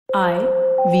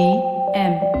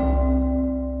IVM.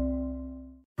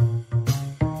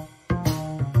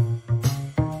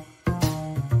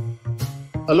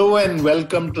 Hello and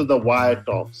welcome to the Wire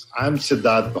Talks. I'm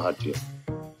Sidharth Bhatia.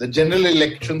 The general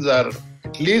elections are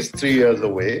at least 3 years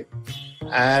away,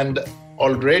 and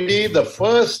already the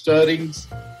first stirrings,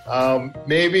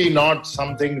 maybe not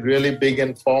something really big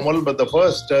and formal, but the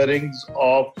first stirrings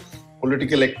of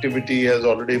political activity has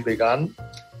already begun.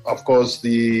 Of course,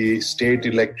 the state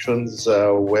elections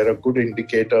were a good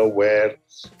indicator where,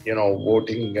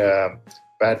 voting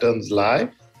patterns lie.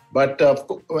 But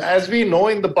as we know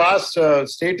in the past,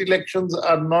 state elections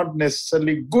are not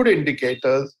necessarily good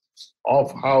indicators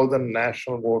of how the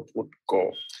national vote would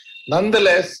go.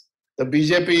 Nonetheless, the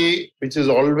BJP, which is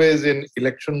always in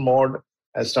election mode,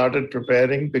 has started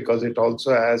preparing because it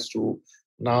also has to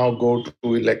now go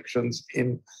to elections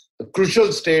in the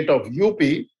crucial state of UP.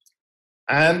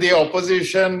 And the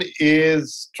opposition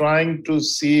is trying to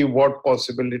see what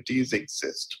possibilities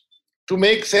exist. To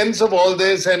make sense of all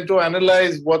this and to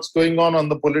analyze what's going on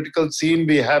the political scene,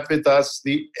 we have with us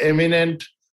the eminent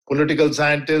political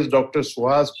scientist, Dr.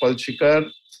 Suhas Palshikar.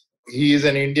 He is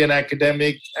an Indian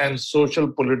academic and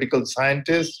social political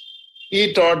scientist.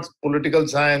 He taught political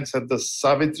science at the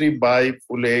Savitribai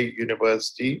Phule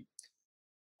University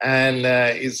and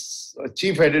is a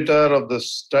chief editor of the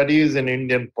Studies in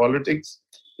Indian Politics.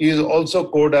 He is also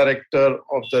co-director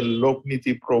of the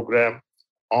Lokniti Programme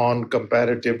on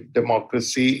Comparative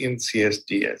Democracy in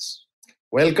CSDS.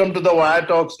 Welcome to the Wire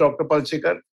Talks, Dr.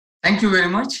 Palshikar. Thank you very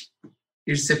much.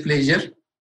 It's a pleasure.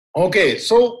 Okay,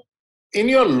 so in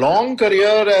your long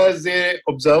career as an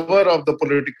observer of the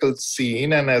political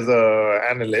scene and as an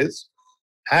analyst,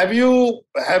 have you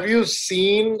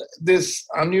seen this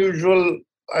unusual,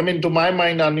 to my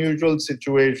mind, unusual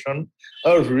situation,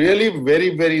 a really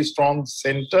very, very strong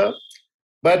center,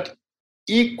 but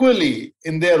equally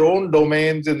in their own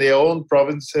domains, in their own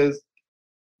provinces,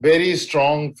 very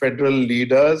strong federal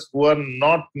leaders who are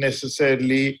not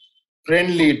necessarily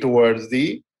friendly towards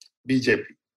the BJP?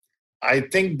 I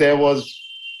think there was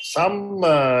some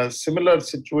similar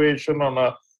situation on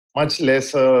a much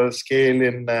lesser scale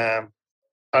in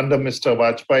under Mr.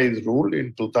 Vajpayee's rule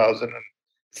in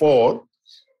 2004,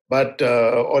 but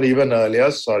or even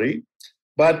earlier, sorry.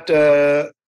 But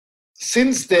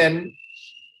since then,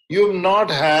 you've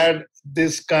not had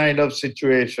this kind of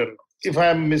situation. If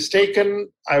I'm mistaken,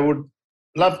 I would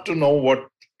love to know what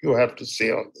you have to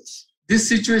say on this. This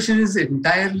situation is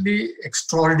entirely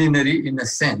extraordinary in a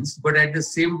sense, but at the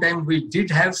same time, we did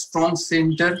have strong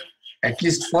center, at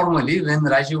least formally, when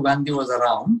Rajiv Gandhi was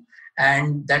around,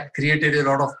 and that created a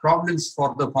lot of problems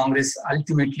for the Congress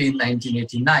ultimately in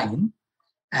 1989.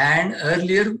 And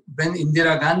earlier, when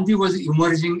Indira Gandhi was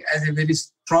emerging as a very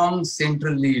strong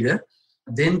central leader,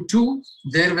 then too,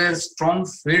 there were strong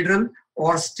federal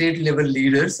or state level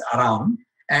leaders around,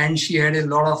 and she had a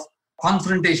lot of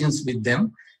confrontations with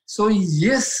them. So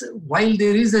yes, while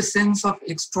there is a sense of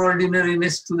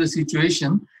extraordinariness to the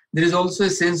situation, there is also a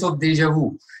sense of déjà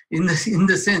vu in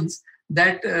the sense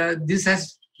that this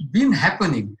has been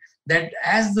happening, that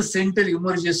as the center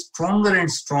emerges stronger and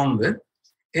stronger,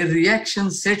 a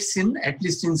reaction sets in, at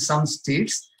least in some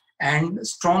states, and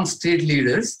strong state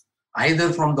leaders,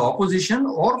 either from the opposition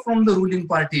or from the ruling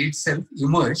party itself,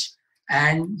 emerge,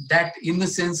 and that in a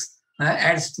sense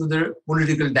adds to the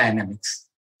political dynamics.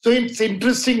 So it's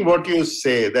interesting what you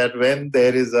say, that when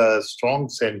there is a strong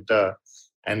center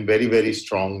and very, very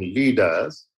strong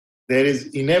leaders, there is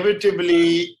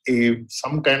inevitably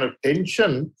some kind of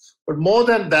tension, but more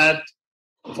than that,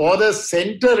 for the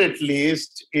center at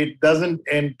least, it doesn't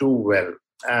end too well.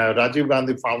 Rajiv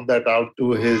Gandhi found that out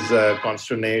to his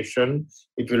consternation.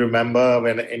 If you remember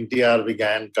when NTR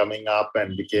began coming up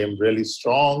and became really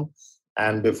strong,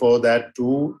 and before that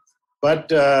too. But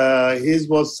his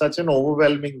was such an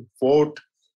overwhelming vote,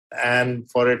 and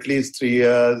for at least 3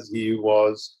 years he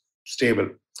was stable.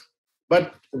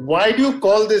 But why do you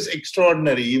call this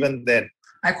extraordinary even then?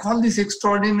 I call this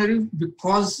extraordinary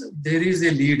because there is a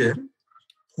leader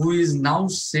who is now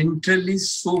centrally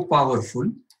so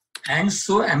powerful and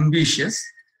so ambitious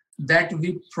that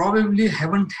we probably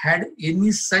haven't had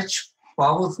any such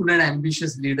powerful and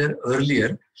ambitious leader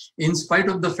earlier, in spite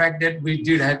of the fact that we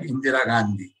did have Indira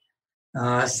Gandhi.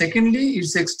 Secondly,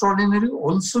 it's extraordinary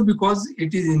also because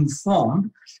it is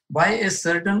informed by a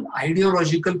certain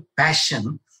ideological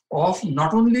passion of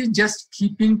not only just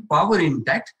keeping power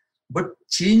intact, but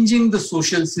changing the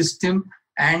social system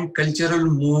and cultural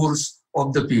mores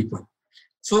of the people.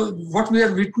 So what we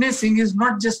are witnessing is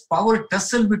not just power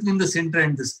tussle between the center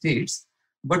and the states,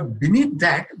 But beneath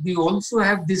that, we also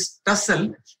have this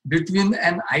tussle between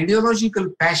an ideological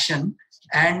passion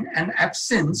and an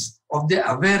absence of the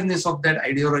awareness of that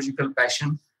ideological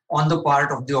passion on the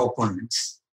part of the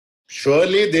opponents.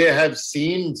 Surely they have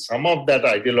seen some of that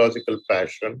ideological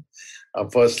passion.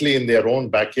 Firstly, in their own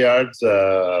backyards,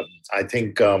 I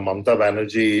think Mamata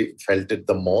Banerjee felt it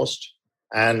the most.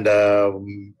 And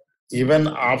even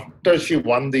after she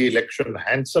won the election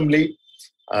handsomely,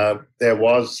 there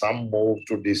was some move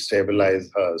to destabilize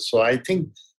her. So I think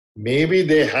maybe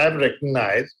they have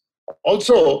recognized.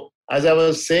 Also, as I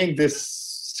was saying, this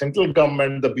central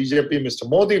government, the BJP, Mr.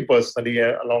 Modi personally,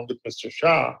 along with Mr.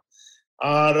 Shah,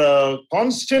 are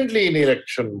constantly in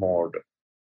election mode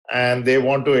and they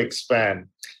want to expand.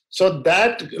 So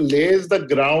that lays the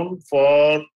ground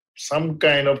for some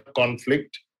kind of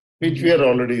conflict, which we are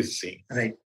already seeing.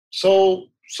 Right. So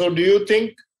do you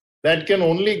think that can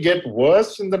only get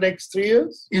worse in the next 3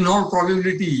 years? In all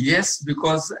probability, yes,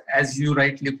 because as you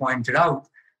rightly pointed out,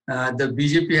 the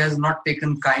BJP has not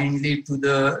taken kindly to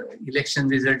the election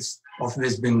results of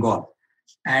West Bengal.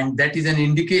 And that is an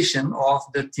indication of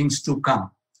the things to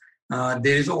come.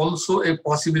 There is also a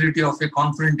possibility of a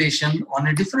confrontation on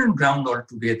a different ground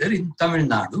altogether in Tamil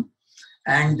Nadu.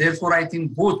 And therefore, I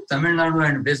think both Tamil Nadu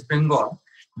and West Bengal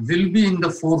will be in the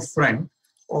forefront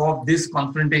of this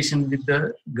confrontation with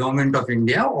the government of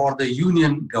India or the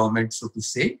union government, so to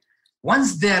say.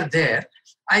 Once they are there,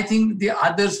 I think the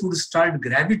others would start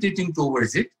gravitating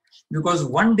towards it, because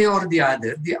one day or the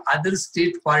other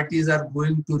state parties are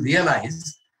going to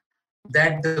realize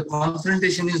that the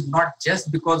confrontation is not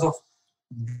just because of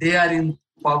they are in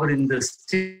power in the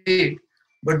state,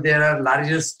 but there are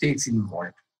larger stakes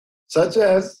involved. Such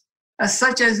as?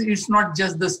 Such as it's not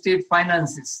just the state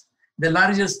finances. The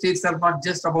larger stakes are not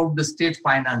just about the state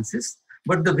finances,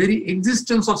 but the very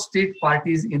existence of state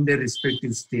parties in their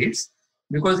respective states.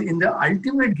 Because in the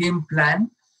ultimate game plan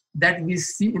that we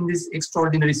see in this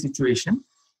extraordinary situation,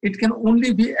 it can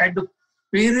only be at the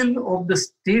peril of the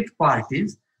state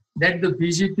parties that the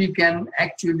BJP can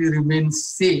actually remain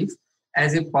safe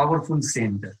as a powerful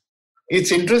center.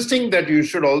 It's interesting that you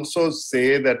should also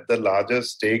say that the larger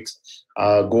stakes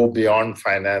go beyond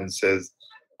finances.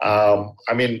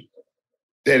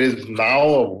 There is now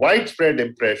a widespread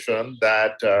impression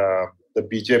that the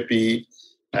BJP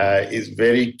is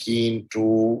very keen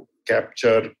to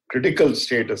capture critical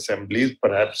state assemblies,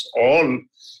 perhaps all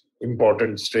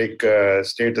important state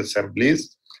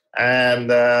assemblies. And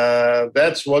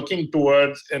that's working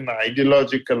towards an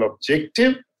ideological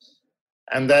objective.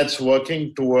 And that's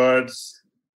working towards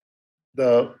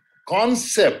the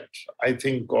concept, I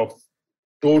think, of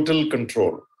total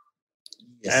control.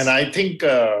 Yes. And I think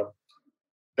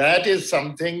that is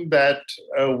something that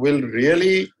will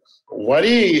really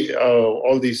worry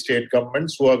all these state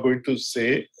governments who are going to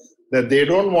say that they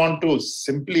don't want to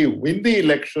simply win the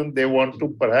election, they want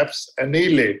to perhaps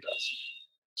annihilate us.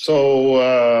 So,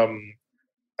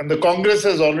 and the Congress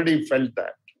has already felt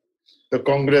that. The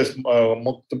Congress,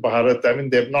 Mukt Bharat,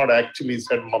 they've not actually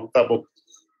said Mamata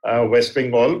Mukt West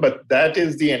Bengal, but that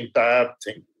is the entire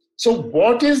thing. So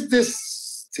what is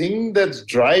this thing that's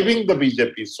driving the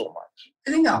BJP so much?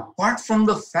 I think apart from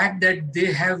the fact that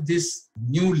they have this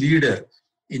new leader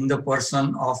in the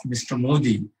person of Mr.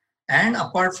 Modi, and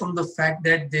apart from the fact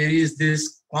that there is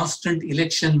this constant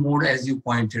election mode, as you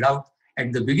pointed out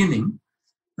at the beginning,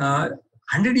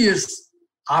 100 years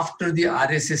after the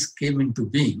RSS came into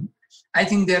being, I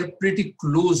think they are pretty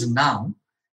close now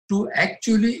to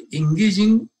actually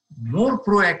engaging more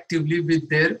proactively with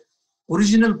their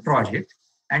original project.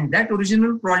 And that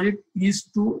original project is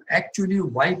to actually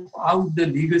wipe out the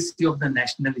legacy of the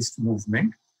nationalist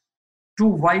movement, to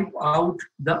wipe out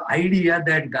the idea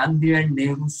that Gandhi and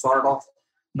Nehru sort of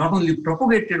not only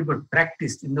propagated but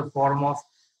practiced in the form of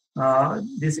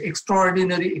this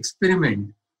extraordinary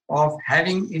experiment of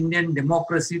having Indian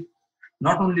democracy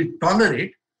not only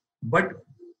tolerate but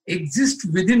exist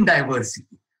within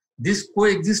diversity. This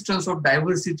coexistence of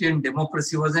diversity and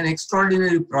democracy was an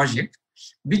extraordinary project,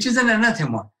 which is an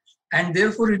anathema. And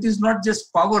therefore, it is not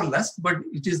just powerless, but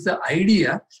it is the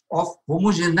idea of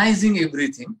homogenizing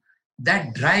everything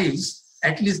that drives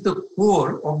at least the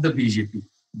core of the BJP.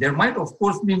 There might, of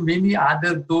course, be many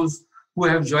other those who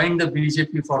have joined the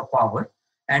BJP for power,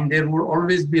 and there will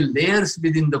always be layers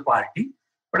within the party.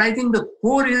 But I think the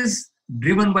core is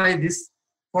driven by this,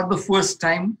 for the first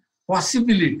time,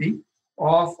 possibility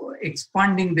of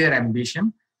expanding their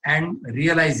ambition and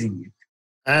realizing it.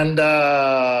 And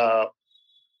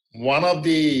one of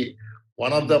the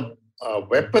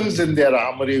weapons in their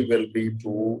armory will be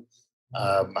to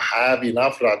have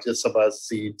enough Rajya Sabha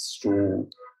seats to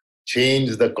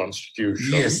change the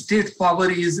constitution. Yes, state power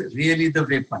is really the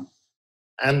weapon.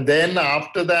 And then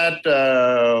after that,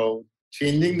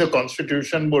 changing the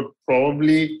constitution would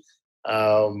probably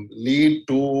lead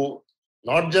to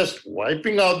not just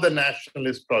wiping out the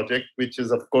nationalist project, which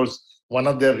is, of course, one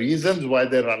of the reasons why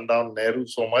they run down Nehru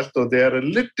so much, though they are a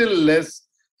little less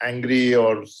angry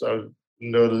or a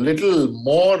little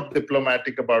more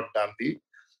diplomatic about Gandhi.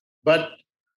 But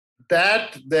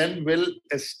that then will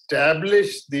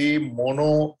establish the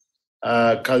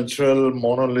cultural,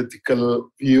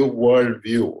 monolithical world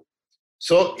view.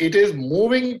 So it is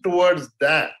moving towards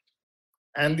that.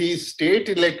 And the state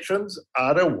elections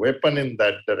are a weapon in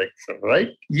that direction, right?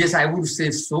 Yes, I would say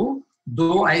so.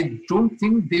 Though I don't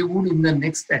think they would, in the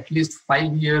next at least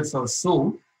 5 years or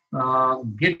so,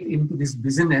 get into this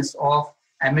business of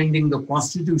amending the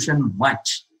constitution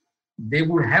much. They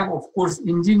would have, of course,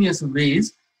 ingenious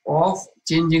ways of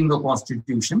changing the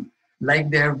constitution, like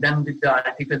they have done with the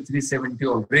Article 370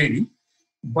 already.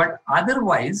 But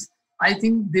otherwise, I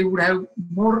think they would have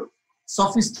more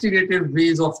sophisticated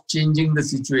ways of changing the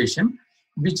situation,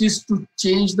 which is to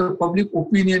change the public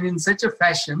opinion in such a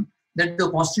fashion that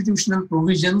the constitutional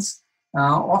provisions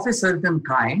of a certain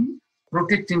kind,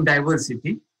 protecting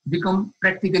diversity, become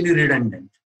practically redundant.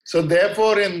 So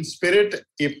therefore, in spirit,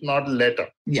 if not letter,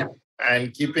 yeah,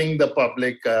 and keeping the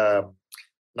public,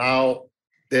 now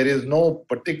there is no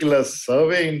particular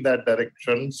survey in that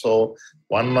direction, so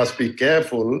one must be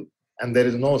careful, and there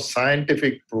is no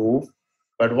scientific proof,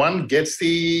 but one gets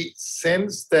the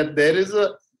sense that there is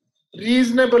a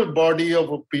reasonable body of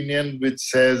opinion which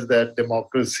says that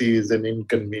democracy is an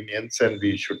inconvenience and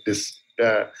we should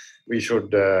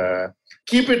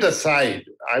keep it aside.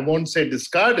 I won't say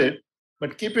discard it,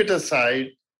 but keep it aside,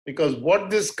 because what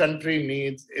this country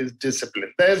needs is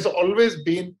discipline. There's always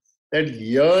been that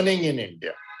yearning in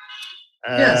India.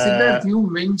 Yes, Sidharth, you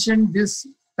mentioned this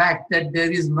fact that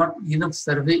there is not enough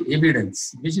survey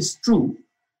evidence, which is true.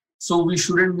 So we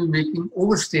shouldn't be making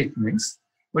overstatements.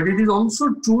 But it is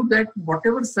also true that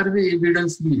whatever survey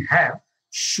evidence we have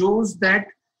shows that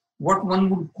what one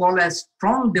would call as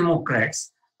strong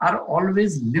Democrats are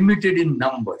always limited in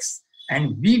numbers,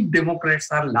 and weak Democrats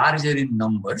are larger in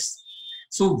numbers.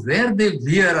 So where they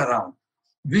veer around,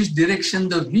 which direction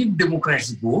the weak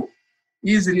Democrats go,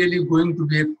 is really going to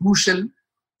be a crucial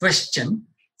question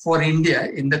for India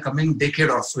in the coming decade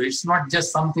or so. It's not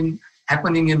just something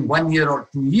happening in 1 year or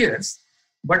 2 years,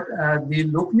 but the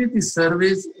Lokniti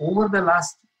surveys over the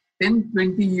last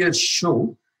 10-20 years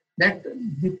show that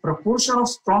the proportion of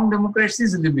strong Democrats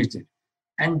is limited.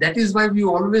 And that is why we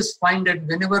always find that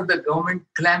whenever the government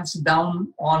clamps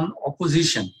down on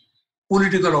opposition,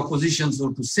 political opposition,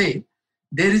 so to say,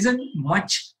 there isn't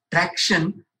much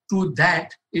traction to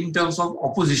that in terms of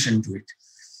opposition to it.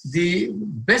 The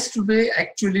best way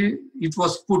actually it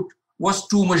was put was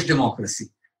too much democracy.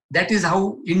 That is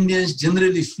how Indians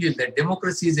generally feel, that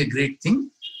democracy is a great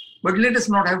thing, but let us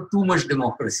not have too much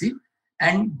democracy.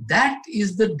 And that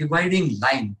is the dividing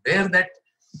line. Where that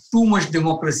too much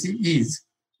democracy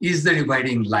is the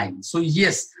dividing line. So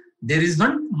yes, there is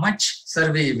not much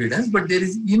survey evidence, but there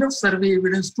is enough survey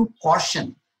evidence to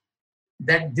caution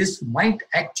that this might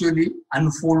actually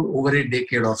unfold over a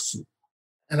decade or so.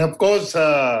 And of course,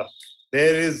 there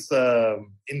is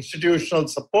institutional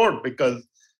support, because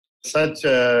such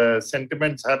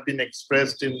sentiments have been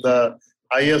expressed in the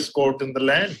highest court in the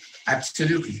land.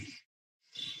 Absolutely.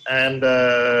 And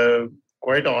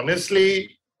quite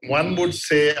honestly, one would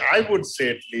say, I would say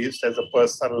at least as a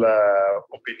personal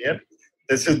opinion,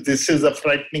 this is a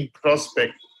frightening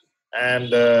prospect.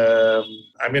 And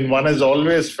I mean, one has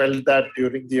always felt that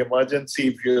during the emergency,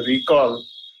 if you recall,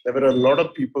 there were a lot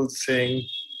of people saying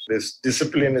this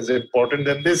discipline is important,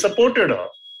 and they supported her.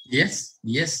 Yes,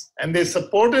 yes. And they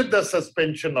supported the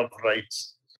suspension of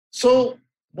rights. So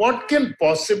what can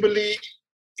possibly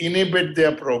inhibit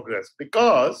their progress?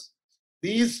 Because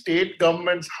these state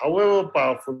governments, however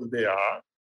powerful they are,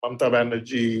 Mamata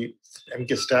Banerjee,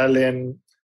 M.K. Stalin,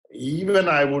 even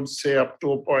I would say up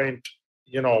to a point,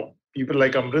 people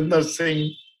like Amrinder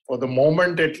Singh, for the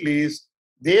moment at least,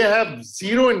 they have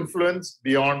zero influence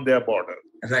beyond their border.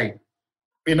 Right.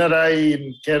 Pinarayi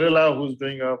in Kerala, who's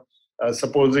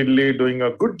supposedly doing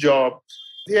a good job,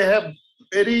 they have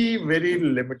very, very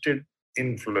limited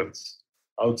influence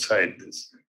outside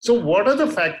this. So what are the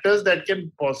factors that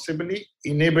can possibly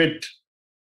inhibit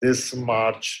this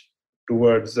march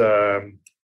towards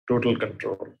total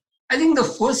control? I think the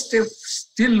first step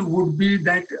still would be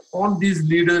that all these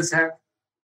leaders have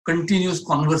continuous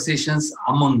conversations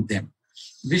among them,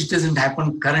 which doesn't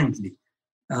happen currently.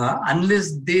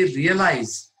 Unless they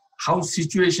realize how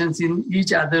situations in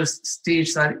each other's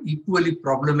states are equally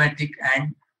problematic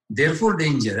and therefore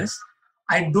dangerous,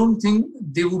 I don't think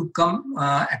they would come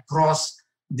across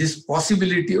this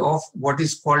possibility of what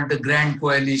is called the grand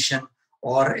coalition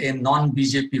or a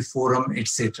non-BJP forum,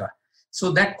 etc.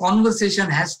 So that conversation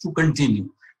has to continue.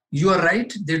 You are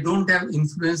right, they don't have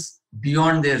influence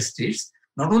beyond their states.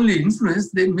 Not only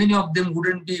influence, many of them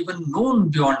wouldn't be even known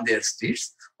beyond their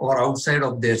states or outside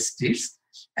of their states.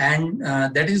 And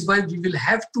that is why we will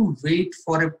have to wait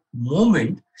for a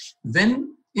moment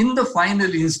when, in the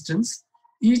final instance,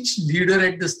 each leader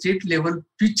at the state level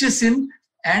pitches in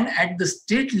and at the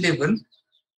state level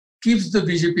keeps the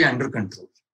BJP under control.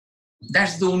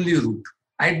 That's the only route.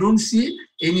 I don't see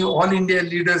any All India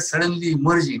leader suddenly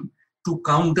emerging to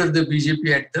counter the BJP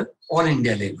at the All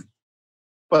India level.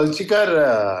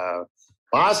 Palshikar,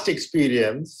 past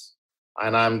experience,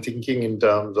 and I'm thinking in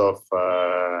terms of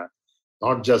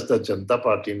not just the Janata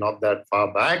Party, not that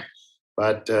far back,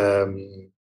 but,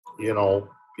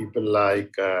 people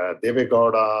like Deve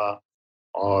Gowda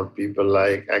or people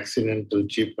like accidental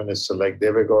Chief Minister like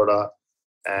Deve Gowda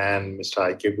and Mr.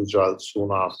 I.K. Gujral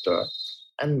soon after,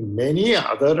 and many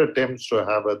other attempts to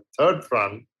have a third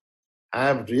front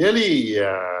have really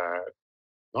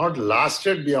not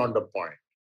lasted beyond a point.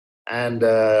 And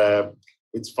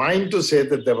it's fine to say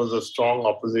that there was a strong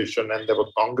opposition and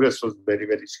the Congress was very,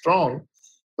 very strong,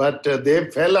 but they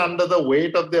fell under the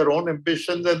weight of their own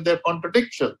ambitions and their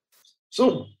contradictions.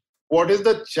 So what is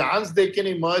the chance they can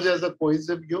emerge as a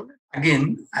cohesive unit?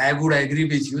 Again, I would agree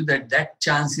with you that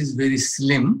chance is very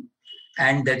slim.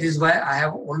 And that is why I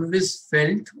have always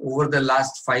felt over the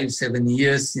last 5-7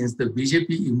 years since the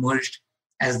BJP emerged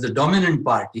as the dominant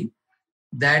party,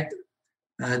 that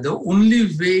the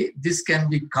only way this can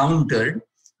be countered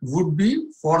would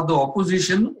be for the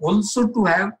opposition also to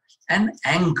have an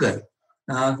anchor,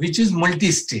 which is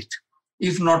multi-state,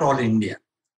 if not all India.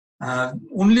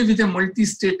 Only with a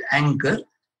multi-state anchor,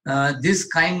 this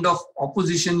kind of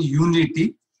opposition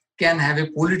unity can have a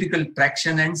political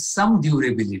traction and some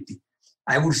durability.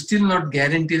 I would still not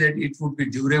guarantee that it would be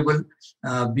durable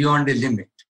beyond a limit.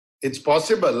 It's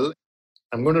possible.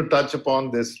 I'm going to touch upon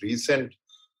this recent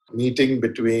meeting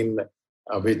between,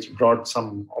 which brought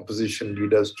some opposition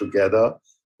leaders together,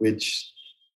 which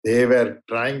they were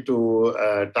trying to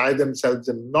tie themselves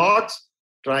in knots,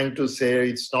 trying to say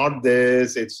it's not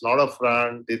this, it's not a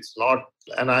front, it's not.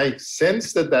 And I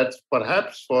sense that that's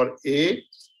perhaps for A,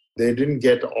 they didn't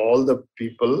get all the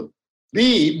people.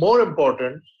 B, more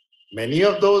important, many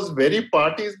of those very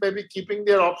parties may be keeping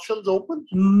their options open.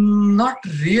 Not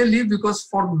really, because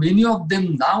for many of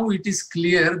them now it is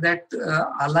clear that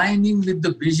aligning with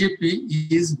the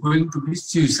BJP is going to be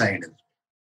suicidal.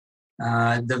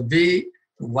 The way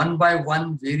one by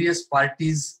one various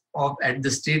parties at the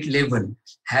state level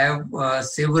have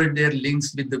severed their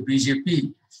links with the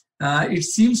BJP, it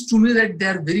seems to me that they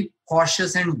are very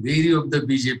cautious and wary of the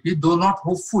BJP, though not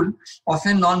hopeful of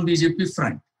a non-BJP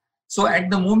front. So at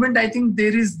the moment, I think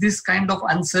there is this kind of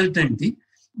uncertainty.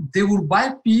 They would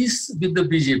buy peace with the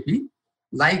BJP,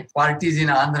 like parties in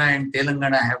Andhra and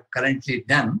Telangana have currently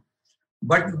done.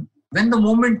 But when the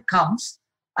moment comes,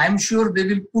 I'm sure they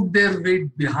will put their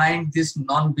weight behind this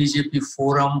non-BJP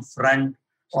forum, front,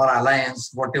 or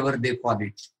alliance, whatever they call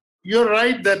it. You're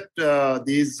right that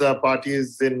these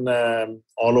parties in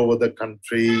all over the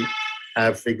country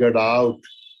have figured out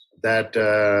that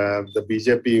the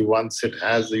BJP, once it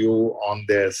has you on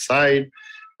their side,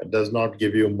 does not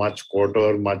give you much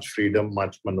quarter, much freedom,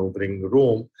 much maneuvering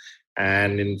room.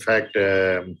 And in fact,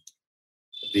 Mr.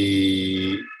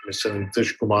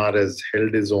 Nitish Kumar has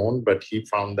held his own, but he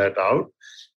found that out.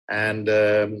 And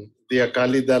the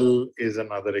Akali Dal is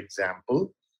another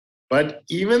example. But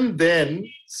even then,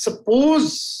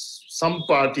 suppose some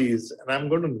parties, and I'm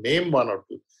going to name one or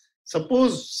two,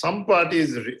 suppose some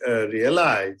parties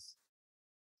realize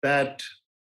that,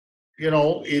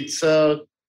 it's a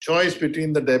choice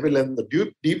between the devil and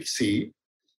the deep sea.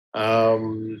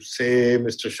 Say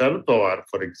Mr. Sharad Pawar,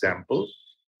 for example,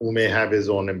 who may have his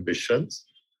own ambitions.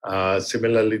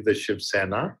 Similarly, the Shiv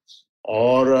Sena.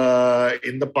 Or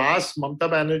in the past, Mamata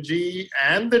Banerjee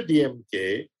and the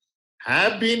DMK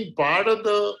have been part of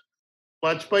the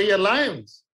Vajpayee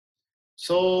alliance.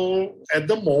 So at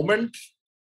the moment,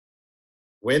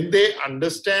 when they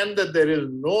understand that there is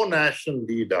no national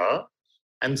leader,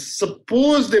 and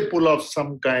suppose they pull off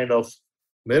some kind of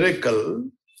miracle,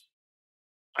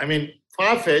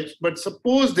 far-fetched, but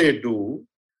suppose they do,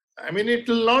 it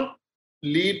will not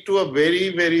lead to a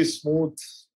very, very smooth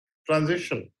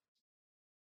transition.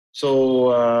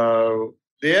 So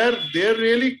they are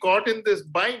really caught in this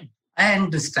bind. I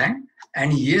understand.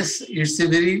 And yes, it's a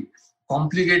very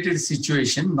complicated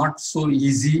situation, not so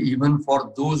easy even for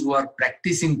those who are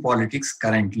practicing politics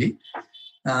currently.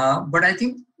 But I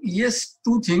think, yes,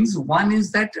 two things. One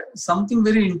is that something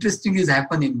very interesting is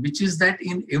happening, which is that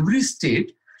in every state,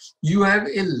 you have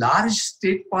a large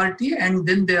state party and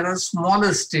then there are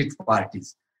smaller state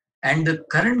parties. And the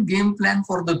current game plan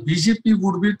for the BJP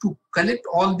would be to collect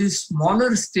all these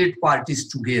smaller state parties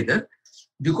together,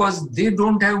 because they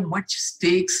don't have much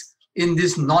stakes in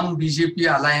this non-BJP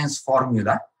alliance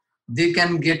formula. They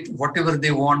can get whatever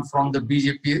they want from the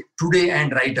BJP today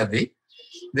and right away.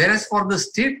 Whereas for the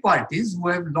state parties who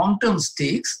have long-term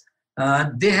stakes,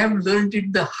 they have learned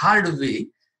it the hard way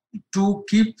to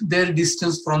keep their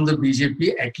distance from the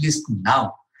BJP, at least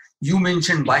now. You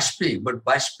mentioned Vajpayee, but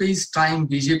Vajpayee's time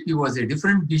BJP was a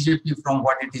different BJP from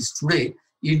what it is today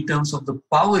in terms of the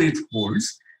power it holds.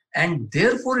 And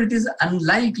therefore, it is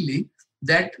unlikely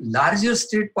that larger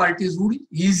state parties would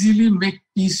easily make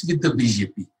peace with the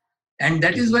BJP. And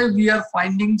that is why we are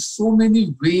finding so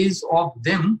many ways of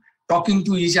them talking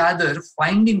to each other,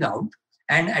 finding out,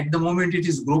 and at the moment it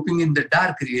is groping in the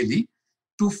dark really,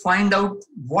 to find out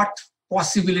what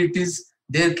possibilities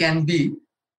there can be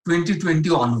 2020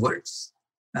 onwards,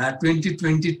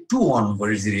 2022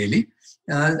 onwards really.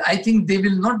 I think they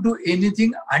will not do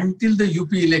anything until the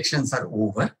UP elections are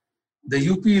over. The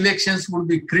UP elections will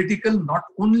be critical not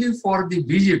only for the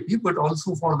BJP but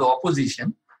also for the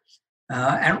opposition.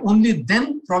 And only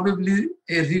then probably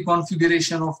a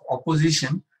reconfiguration of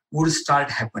opposition would start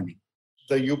happening.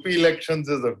 The UP elections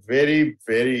is a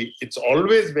it's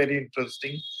always very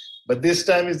interesting, but this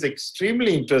time is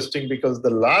extremely interesting because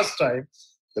the last time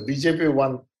the BJP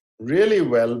won really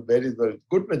well, very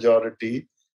good majority,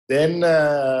 then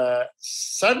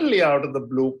suddenly out of the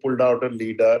blue pulled out a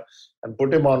leader and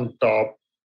put him on top,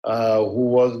 who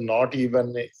was not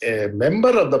even a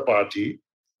member of the party.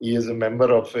 He is a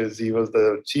member of he was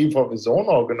the chief of his own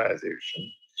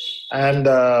organization. And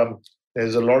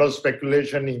there's a lot of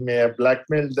speculation. He may have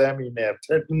blackmailed them. He may have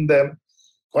threatened them.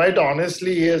 Quite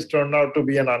honestly, he has turned out to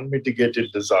be an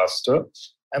unmitigated disaster.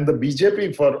 And the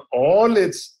BJP, for all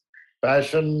its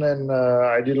passion and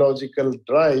ideological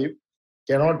drive,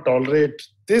 cannot tolerate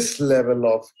this level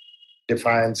of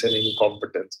defiance and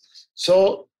incompetence.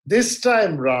 So this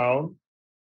time round,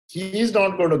 he is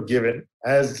not going to give in.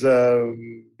 As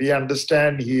we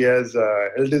understand, he has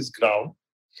held his ground.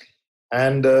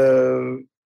 And the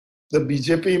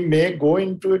BJP may go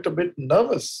into it a bit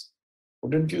nervous,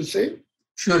 wouldn't you say?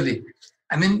 Surely.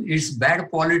 I mean, it's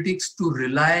bad politics to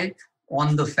rely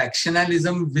on the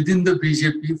factionalism within the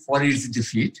BJP for its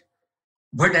defeat.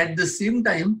 But at the same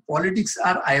time, politics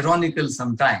are ironical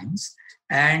sometimes.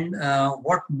 And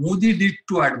what Modi did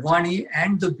to Advani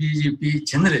and the BJP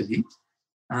generally,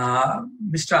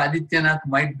 Mr. Adityanath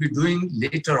might be doing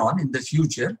later on in the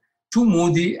future to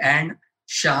Modi and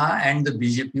Shah and the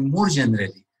BJP more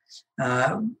generally.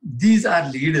 These are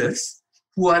leaders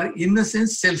who are in a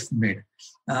sense self-made.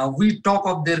 We talk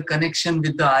of their connection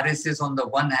with the RSS on the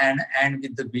one hand and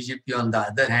with the BJP on the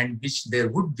other hand, which there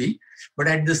would be. But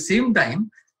at the same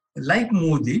time, like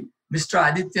Modi, Mr.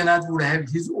 Adityanath would have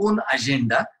his own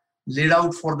agenda laid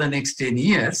out for the next 10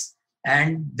 years.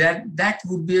 And that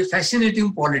would be a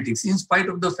fascinating politics, in spite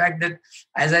of the fact that,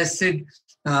 as I said,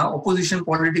 opposition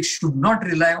politics should not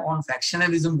rely on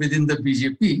factionalism within the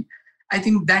BJP. I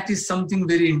think that is something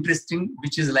very interesting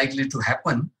which is likely to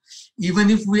happen, even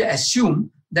if we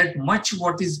assume that much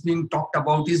what is being talked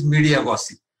about is media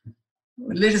gossip.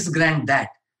 Let us grant that.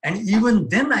 And even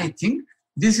then, I think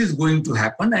this is going to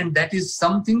happen, and that is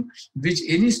something which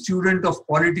any student of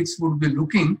politics would be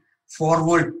looking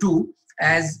forward to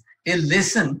as a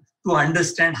lesson to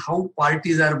understand how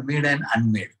parties are made and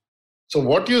unmade. So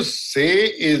what you say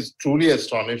is truly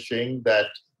astonishing, that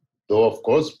though, of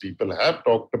course, people have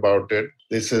talked about it,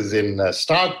 this is in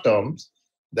stark terms,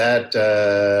 that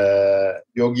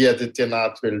Yogi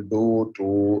Adityanath will do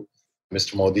to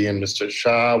Mr. Modi and Mr.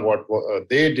 Shah what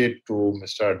they did to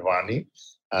Mr. Advani.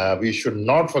 We should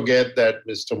not forget that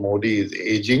Mr. Modi is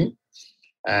aging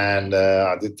and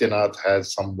Adityanath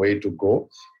has some way to go.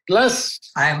 Plus,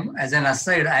 as an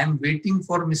aside, I am waiting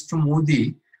for Mr.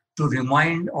 Modi to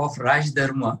remind of Raj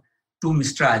Dharma to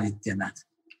Mr. Adityanath.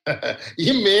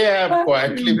 He may have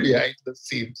quietly behind the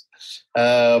scenes,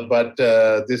 but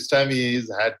this time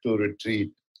he's had to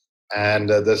retreat. And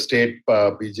the state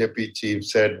BJP chief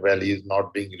said, well, he's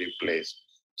not being replaced.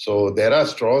 So there are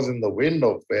straws in the wind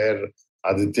of where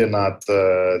Adityanath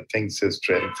thinks his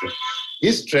strength is.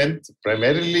 His strength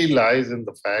primarily lies in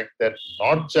the fact that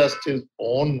not just his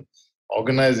own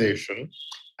organization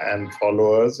and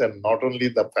followers, and not only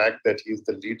the fact that he's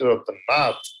the leader of the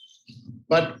North,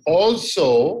 but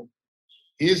also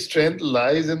his strength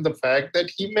lies in the fact that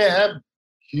he may have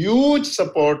huge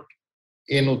support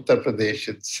in Uttar Pradesh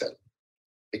itself.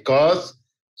 Because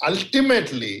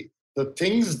ultimately, the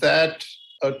things that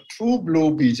a true blue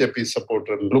BJP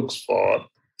supporter looks for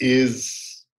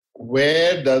is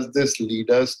where does this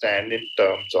leader stand in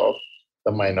terms of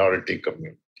the minority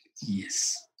community?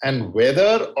 Yes. And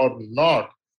whether or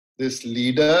not this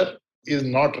leader is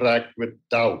not racked with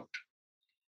doubt.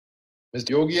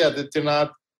 Mr. Yogi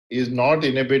Adityanath is not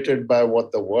inhibited by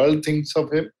what the world thinks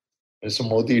of him. Mr.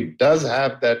 Modi does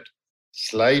have that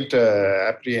slight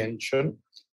apprehension,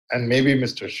 and maybe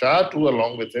Mr. Shah too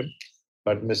along with him,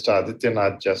 but Mr.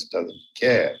 Adityanath just doesn't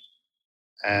care.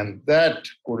 And that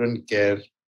couldn't care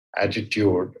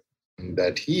attitude,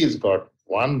 that he has got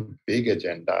one big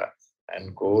agenda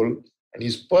and goal, and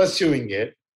he's pursuing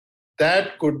it,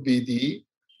 that could be the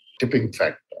tipping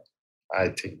factor, I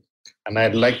think. And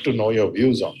I'd like to know your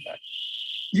views on that.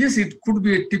 Yes, it could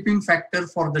be a tipping factor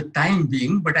for the time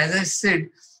being. But as I said,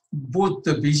 both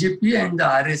the BJP and the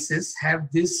RSS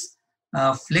have this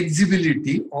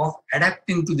flexibility of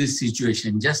adapting to this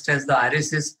situation, just as the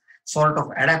RSS sort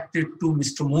of adapted to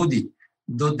Mr. Modi,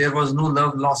 though there was no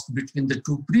love lost between the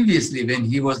two previously when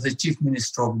he was the Chief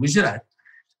Minister of Gujarat.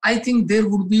 I think there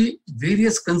would be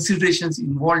various considerations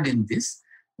involved in this.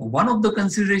 One of the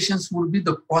considerations would be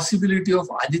the possibility of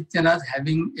Adityanath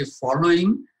having a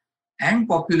following and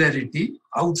popularity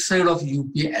outside of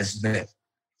UP as well.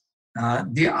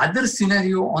 The other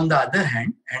scenario, on the other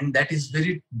hand, and that is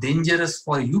very dangerous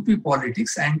for UP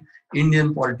politics and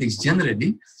Indian politics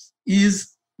generally,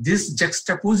 is this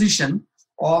juxtaposition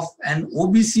of an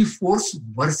OBC force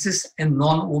versus a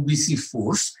non-OBC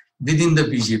force within the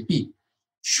BJP.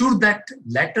 Should that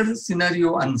latter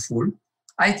scenario unfold,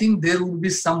 I think there would be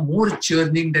some more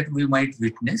churning that we might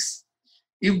witness.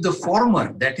 If the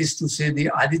former, that is to say the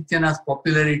Adityanath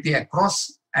popularity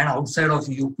across and outside of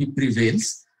UP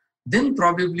prevails, then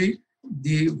probably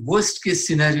the worst case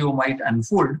scenario might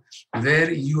unfold,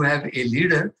 where you have a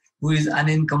leader who is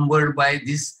unencumbered by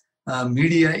this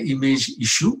media image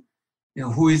issue,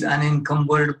 who is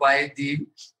unencumbered by the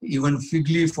even fig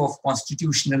leaf of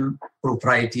constitutional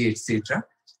propriety, etc.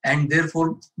 And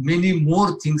therefore, many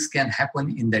more things can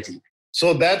happen in that year.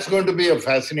 So that's going to be a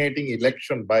fascinating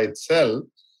election by itself.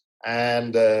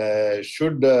 And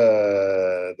should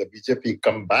the BJP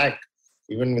come back,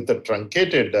 even with a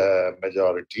truncated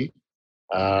majority,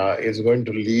 is going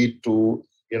to lead to,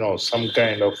 some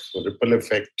kind of ripple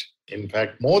effect. In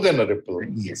fact, more than a ripple.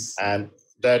 Yes. And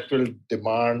that will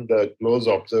demand close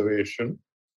observation.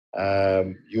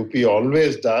 UP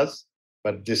always does,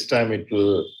 but this time it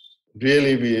will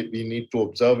really, we need to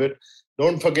observe it.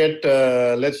 Don't forget,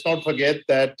 let's not forget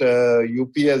that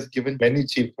UP has given many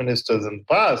chief ministers in the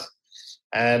past,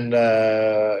 and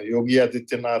Yogi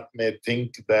Adityanath may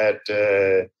think that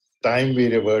time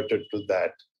we reverted to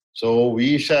that. So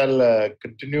we shall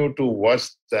continue to watch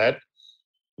that.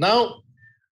 Now,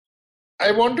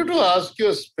 I wanted to ask you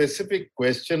a specific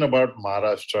question about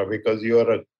Maharashtra, because you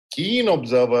are a keen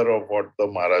observer of what the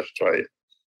Maharashtra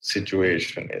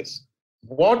situation is.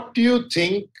 What do you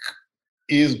think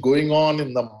is going on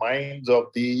in the minds of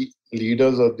the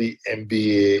leaders of the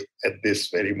MBA at this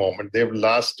very moment? They've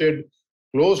lasted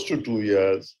close to 2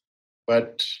 years,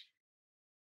 but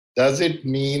does it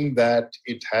mean that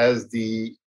it has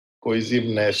the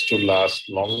cohesiveness to last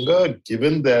longer,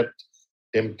 given that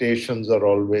temptations are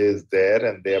always there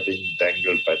and they are being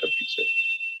dangled by the BJP?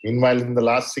 Meanwhile, in the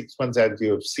last 6 months, as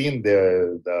you have seen,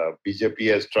 the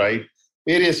BJP has tried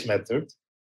various methods,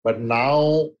 but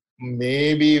now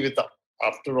maybe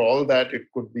after all that, it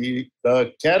could be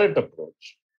the carrot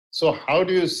approach. So how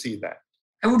do you see that?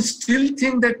 I would still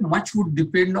think that much would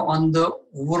depend on the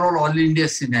overall all India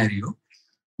scenario.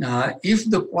 If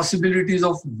the possibilities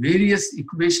of various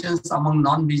equations among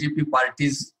non-BJP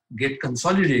parties get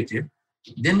consolidated,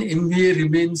 then MBA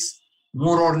remains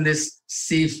more or less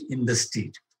safe in the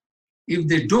state. If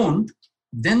they don't,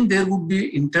 then there would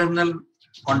be internal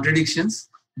contradictions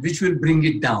which will bring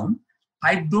it down.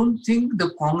 I don't think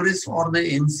the Congress or the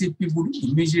NCP would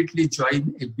immediately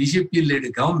join a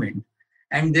BJP-led government,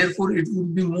 and therefore it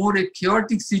would be more a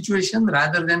chaotic situation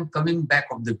rather than coming back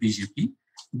of the BJP.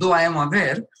 Though I am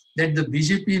aware that the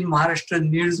BJP in Maharashtra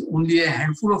needs only a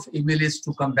handful of MLAs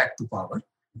to come back to power.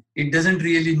 It doesn't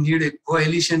really need a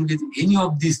coalition with any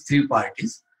of these three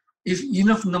parties. If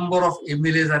enough number of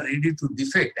MLAs are ready to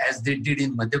defect, as they did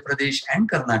in Madhya Pradesh and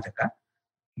Karnataka,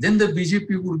 then the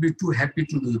BJP would be too happy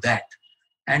to do that.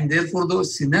 And therefore, the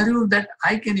scenario that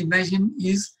I can imagine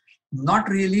is not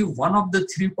really one of the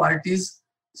three parties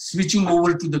switching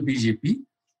over to the BJP,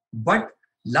 but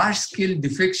large-scale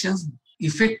defections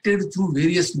effected through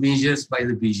various measures by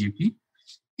the BJP.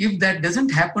 If that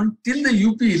doesn't happen till the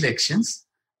UP elections,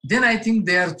 then I think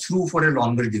they are through for a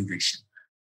longer duration.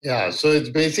 Yeah, so it's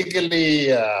basically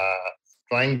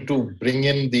trying to bring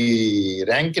in the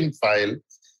rank and file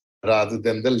rather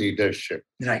than the leadership.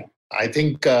 Right. I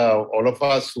think all of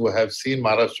us who have seen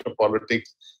Maharashtra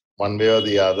politics one way or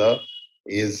the other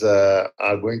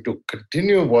are going to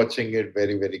continue watching it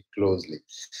very, very closely.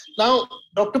 Now,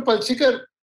 Dr. Palshikar,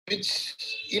 which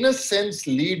in a sense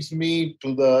leads me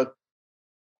to the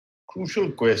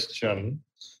crucial question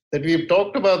that we've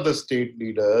talked about the state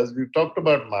leaders, we've talked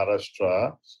about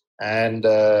Maharashtra and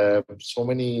so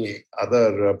many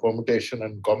other permutation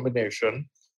and combination.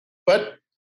 But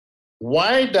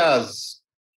why does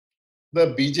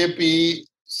the BJP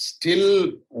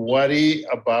still worry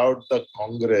about the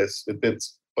Congress with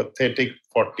its pathetic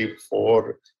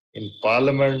 44 in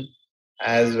parliament,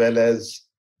 as well as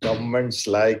governments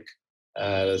like,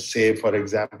 say, for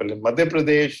example, in Madhya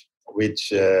Pradesh,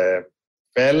 which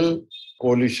fell,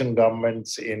 coalition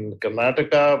governments in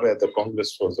Karnataka, where the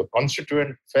Congress was a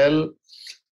constituent, fell.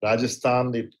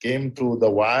 Rajasthan, it came to the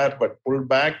wire but pulled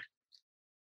back.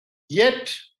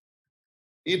 Yet,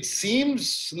 it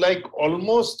seems like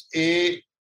almost a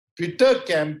bitter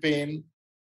campaign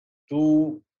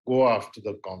to go after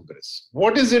the Congress.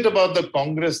 What is it about the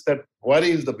Congress that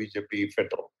worries the BJP, if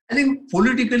at all? I think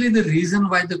politically the reason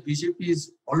why the BJP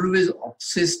is always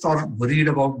obsessed or worried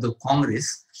about the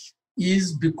Congress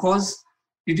is because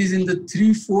it is in the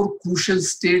 3-4 crucial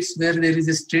states where there is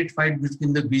a straight fight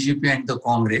between the BJP and the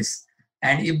Congress.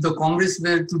 And if the Congress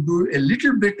were to do a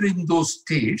little better in those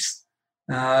states,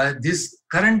 this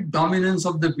current dominance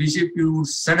of the BJP would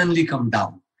suddenly come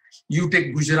down. You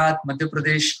take Gujarat, Madhya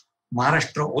Pradesh,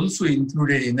 Maharashtra also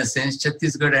included in a sense,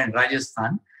 Chhattisgarh and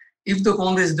Rajasthan. If the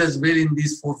Congress does well in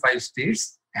these 4-5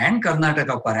 states and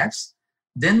Karnataka perhaps,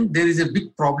 then there is a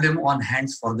big problem on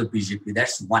hands for the BJP.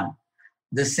 That's one.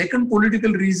 The second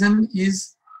political reason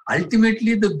is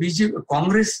ultimately the BJP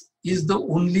Congress is the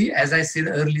only, as I said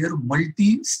earlier,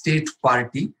 multi-state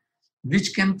party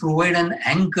which can provide an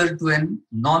anchor to a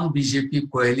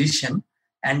non-BJP coalition,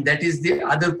 and that is the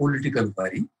other political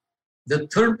worry. The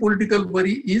third political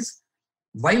worry is,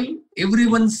 while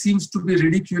everyone seems to be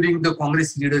ridiculing the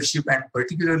Congress leadership and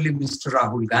particularly Mr.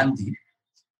 Rahul Gandhi,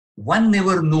 one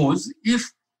never knows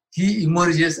if he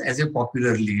emerges as a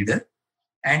popular leader.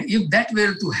 And if that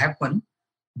were to happen,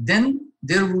 then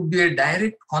there would be a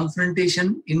direct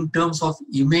confrontation in terms of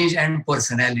image and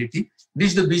personality,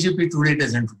 which the BJP today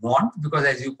doesn't want, because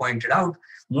as you pointed out,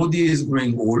 Modi is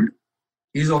growing old.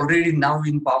 He is already now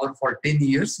in power for 10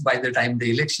 years by the time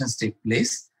the elections take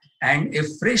place. And a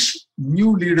fresh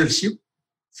new leadership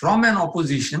from an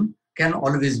opposition can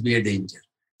always be a danger.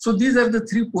 So these are the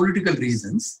three political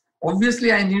reasons.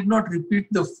 Obviously, I need not repeat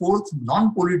the fourth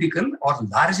non-political or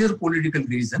larger political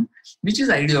reason, which is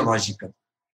ideological.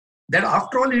 That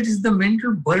after all, it is the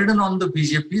mental burden on the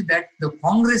BJP that the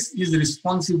Congress is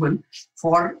responsible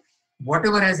for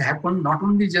whatever has happened, not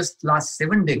only just last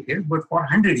 7 decades, but for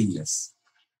 100 years.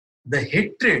 The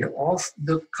hatred of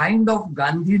the kind of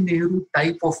Gandhi-Nehru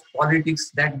type of politics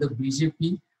that the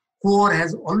BJP core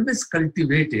has always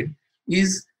cultivated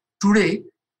is today,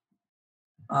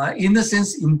 in a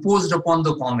sense, imposed upon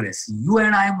the Congress. You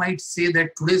and I might say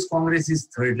that today's Congress is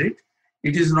third rate.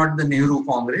 It is not the Nehru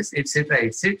Congress, etc.,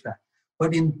 etc.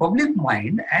 But in public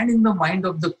mind and in the mind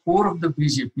of the core of the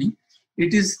BJP,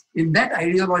 it is in that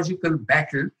ideological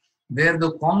battle where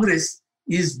the Congress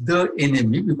is the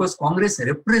enemy, because Congress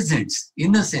represents,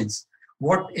 in a sense,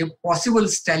 what a possible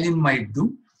Stalin might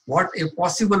do, what a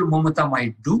possible Mamata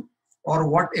might do, or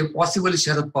what a possible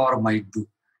Sharad Pawar might do.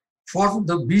 For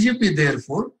the BJP,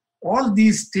 therefore, all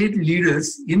these state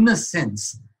leaders, in a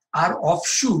sense, are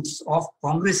offshoots of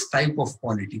Congress type of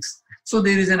politics. So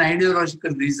there is an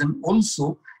ideological reason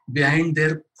also behind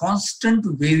their constant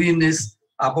wariness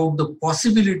about the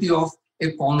possibility of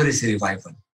a Congress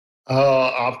revival.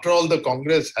 After all, the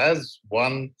Congress has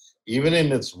won, even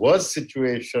in its worst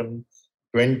situation,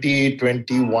 20,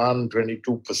 21,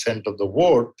 22% of the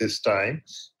vote this time.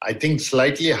 I think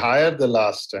slightly higher the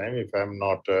last time, if I'm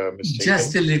not mistaken.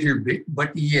 Just a little bit,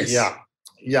 but yes.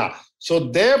 Yeah. So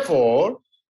therefore,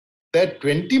 that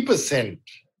 20%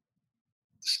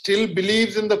 still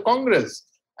believes in the Congress.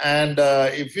 And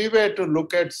if we were to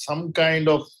look at some kind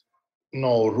of,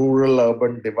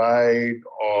 rural-urban divide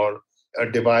or a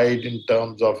divide in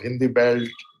terms of Hindi belt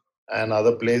and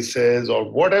other places or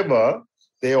whatever,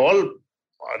 they all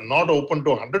are not open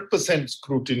to 100%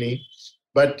 scrutiny.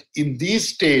 But in these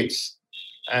states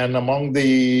and among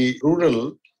the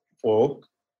rural folk,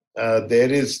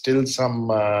 there is still some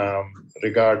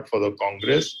regard for the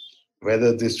Congress.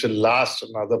 Whether this will last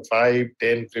another 5,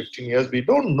 10, 15 years, we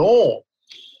don't know.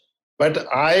 But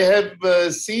I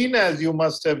have seen, as you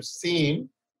must have seen,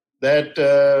 that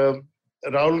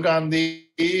Rahul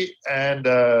Gandhi and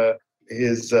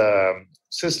his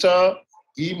sister,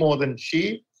 he more than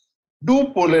she, do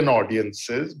pull in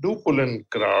audiences, do pull in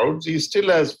crowds. He still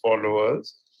has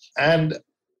followers. And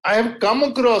I have come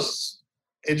across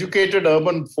educated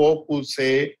urban folk who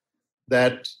say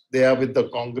that they are with the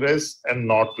Congress and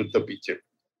not with the BJP.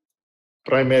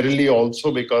 Primarily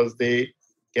also because they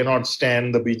cannot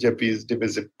stand the BJP's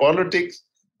divisive politics,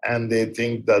 and they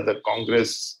think that the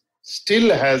Congress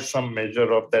still has some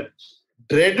measure of that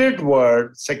dreaded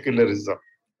word, secularism.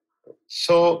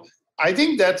 So I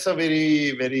think that's a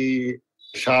very, very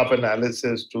sharp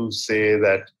analysis to say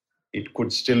that it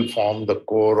could still form the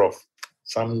core of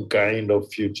some kind of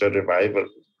future revival.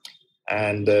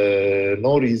 And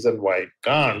no reason why it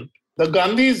can't. The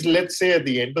Gandhis, let's say, at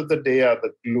the end of the day, are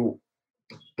the glue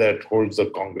that holds the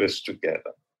Congress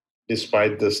together,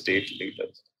 despite the state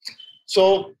leaders.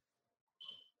 So,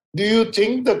 do you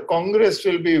think the Congress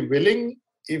will be willing,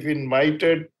 if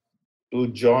invited, to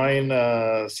join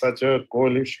such a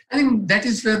coalition? I think that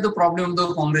is where the problem of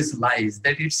the Congress lies,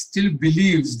 that it still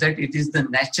believes that it is the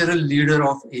natural leader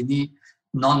of any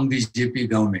non-BJP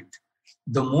government.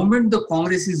 The moment the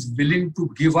Congress is willing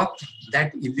to give up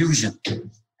that illusion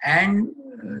and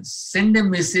send a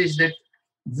message that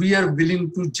we are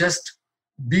willing to just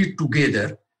be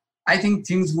together, I think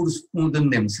things would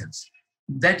smoothen themselves.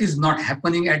 That is not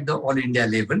happening at the all India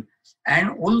level. And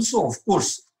also, of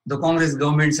course, the Congress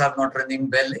governments are not running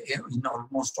well in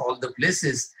almost all the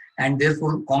places, and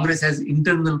therefore Congress has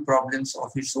internal problems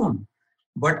of its own.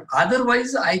 But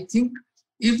otherwise, I think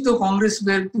if the Congress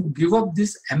were to give up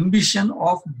this ambition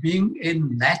of being a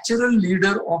natural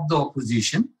leader of the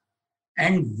opposition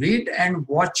and wait and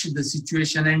watch the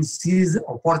situation and seize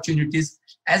opportunities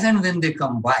as and when they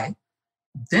come by,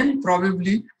 then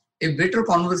probably a better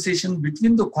conversation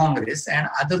between the Congress and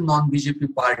other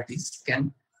non-BJP parties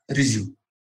can resume.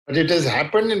 But it has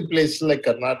happened in places like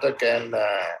Karnataka and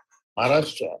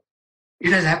Maharashtra.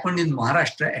 It has happened in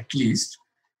Maharashtra at least.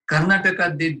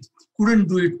 Karnataka, they couldn't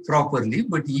do it properly,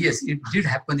 but yes, it did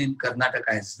happen in Karnataka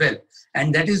as well.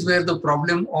 And that is where the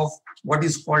problem of what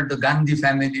is called the Gandhi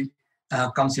family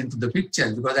comes into the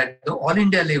picture, because at the all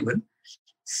India level,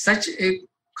 such a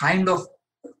kind of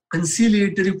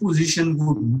conciliatory position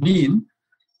would mean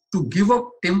to give up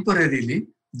temporarily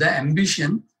the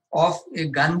ambition of a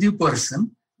Gandhi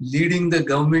person leading the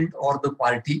government or the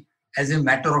party as a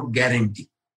matter of guarantee.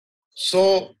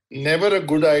 So, never a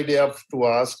good idea to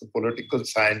ask a political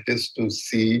scientist to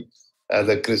see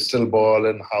the crystal ball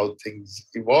and how things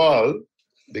evolve,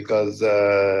 because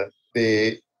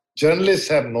the journalists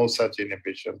have no such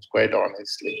inhibitions, quite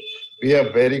honestly. We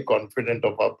are very confident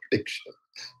of our predictions,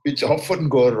 which often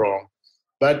go wrong.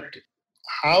 But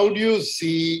how do you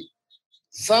see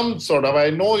some sort of, I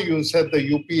know you said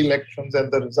the UP elections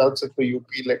and the results of the UP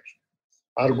election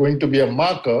are going to be a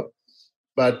marker,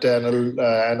 but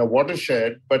and a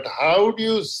watershed, but how do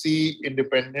you see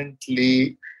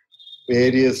independently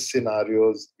various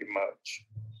scenarios emerge?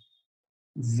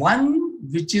 One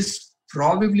which is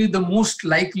probably the most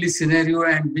likely scenario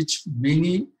and which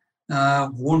many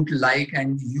won't like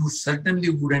and you certainly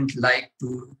wouldn't like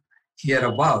to hear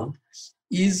about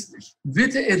is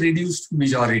with a reduced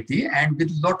majority and with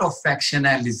a lot of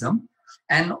factionalism,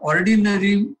 an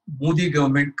ordinary Modi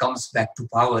government comes back to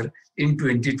power in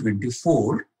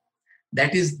 2024.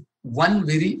 That is one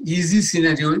very easy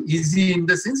scenario, easy in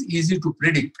the sense easy to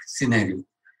predict scenario.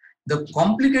 The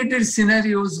complicated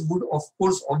scenarios would of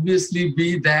course obviously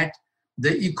be that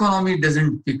the economy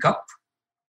doesn't pick up,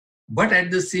 but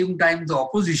at the same time the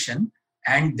opposition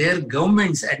and their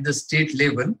governments at the state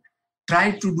level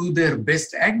try to do their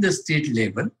best at the state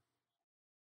level,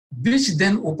 which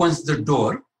then opens the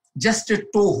door, just a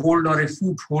toehold or a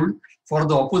foothold for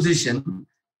the opposition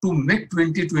to make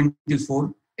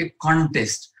 2024 a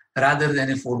contest rather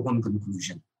than a foregone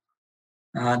conclusion.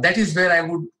 That is where I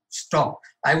would stop.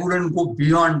 I wouldn't go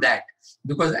beyond that,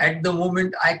 because at the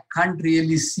moment I can't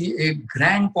really see a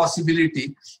grand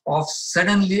possibility of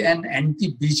suddenly an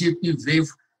anti-BJP wave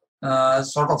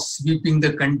sort of sweeping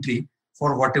the country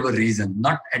for whatever reason,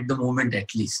 not at the moment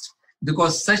at least,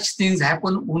 because such things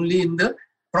happen only in the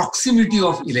proximity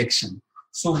of election.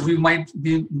 So we might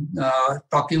be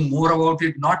talking more about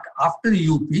it not after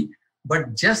UP,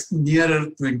 but just nearer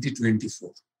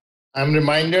 2024. I'm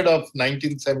reminded of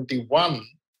 1971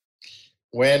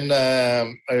 when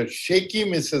a shaky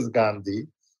Mrs. Gandhi,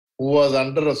 who was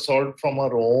under assault from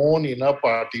her own inner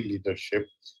party leadership.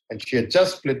 And she had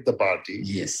just split the party.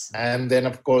 Yes. And then,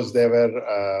 of course, there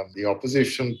were the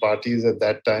opposition parties at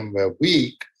that time were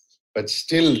weak, but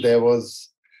still there was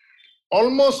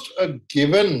almost a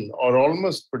given or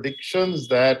almost predictions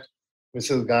that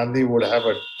Mrs. Gandhi would have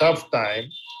a tough time.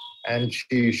 And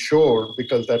she showed,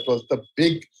 because that was the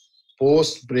big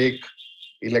post-break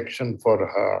election for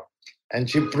her. And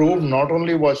she proved not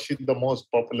only was she the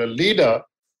most popular leader,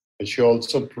 but she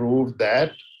also proved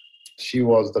that she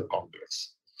was the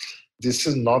Congress. This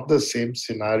is not the same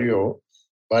scenario,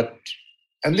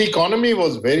 and the economy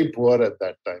was very poor at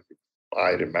that time, if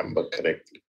I remember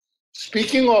correctly.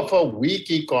 Speaking of a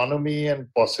weak economy and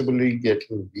possibly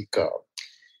getting weaker,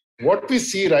 what we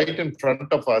see right in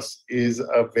front of us is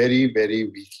a very, very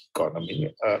weak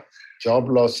economy. Job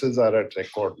losses are at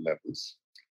record levels.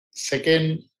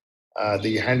 Second,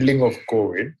 the handling of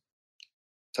COVID.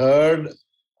 Third,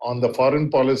 on the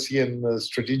foreign policy and the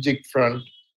strategic front,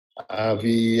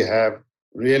 we have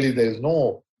really, there is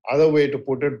no other way to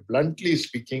put it. Bluntly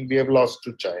speaking, we have lost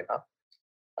to China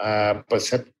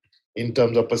in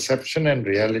terms of perception and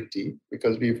reality,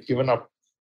 because we've given up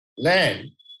land.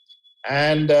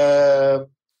 And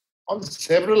on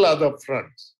several other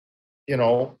fronts,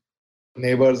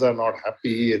 neighbors are not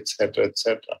happy, etc.,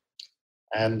 etc.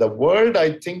 And the world,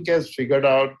 I think, has figured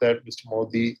out that Mr.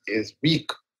 Modi is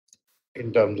weak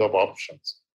in terms of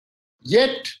options.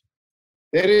 Yet,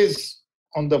 there is,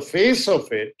 on the face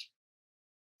of it,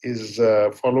 his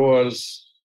followers,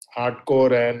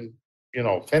 hardcore and,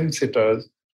 fence-sitters,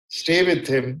 stay with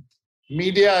him.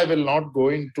 Media, I will not go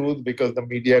into, because the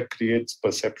media creates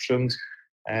perceptions,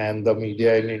 and the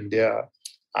media in India,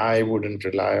 I wouldn't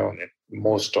rely on it,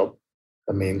 most of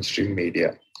the mainstream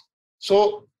media.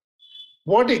 So,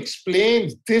 what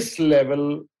explains this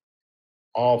level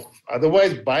of,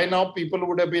 otherwise by now people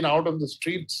would have been out on the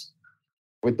streets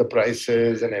with the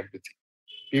prices and everything.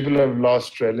 People have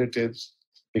lost relatives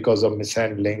because of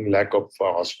mishandling, lack of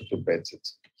hospital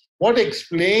beds. What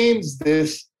explains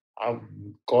this,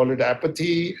 call it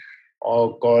apathy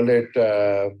or call it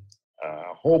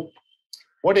hope?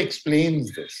 What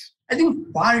explains this? I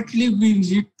think partly we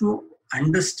need to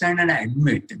understand and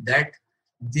admit that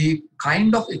the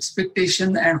kind of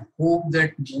expectation and hope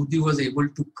that Modi was able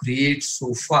to create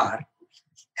so far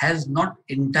has not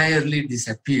entirely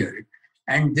disappeared.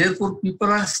 And therefore,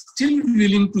 people are still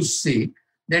willing to say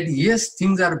that yes,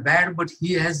 things are bad, but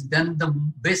he has done the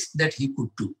best that he could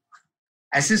do.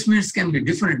 Assessments can be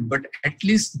different, but at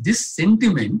least this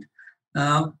sentiment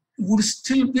would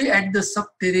still be at the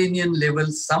subterranean level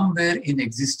somewhere in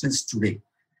existence today.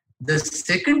 The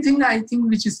second thing I think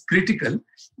which is critical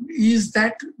is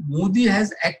that Modi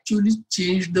has actually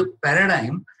changed the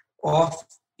paradigm of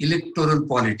electoral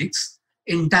politics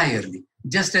entirely,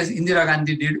 just as Indira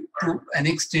Gandhi did to an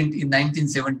extent in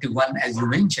 1971, as you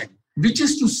mentioned, which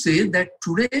is to say that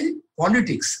today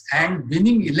politics and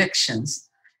winning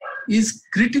elections is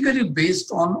critically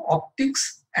based on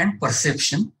optics and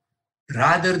perception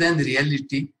rather than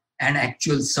reality and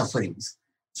actual sufferings.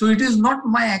 So it is not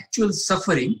my actual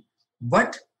suffering,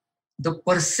 but the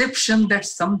perception that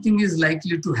something is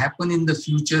likely to happen in the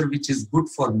future which is good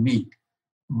for me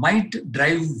might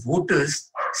drive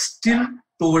voters still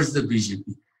towards the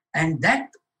BJP. And that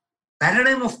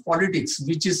paradigm of politics,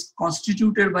 which is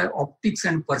constituted by optics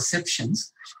and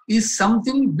perceptions, is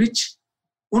something which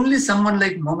only someone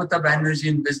like Mamata Banerjee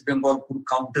in West Bengal could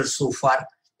counter so far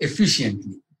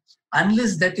efficiently.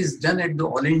 Unless that is done at the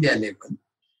All India level,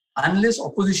 unless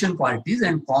opposition parties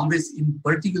and Congress in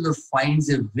particular finds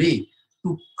a way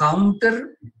to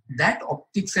counter that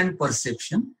optics and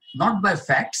perception, not by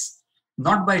facts,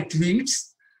 not by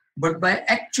tweets, but by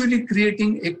actually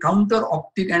creating a counter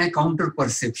optic and a counter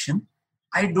perception,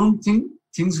 I don't think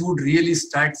things would really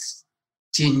start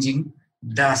changing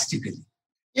drastically.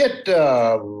 Yet,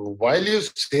 while you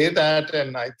say that,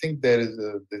 and I think there is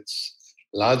it's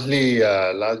largely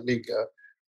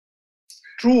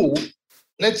true.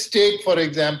 Let's take, for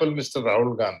example, Mr.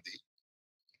 Rahul Gandhi,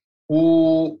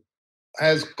 who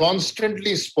has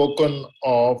constantly spoken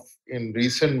of in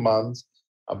recent months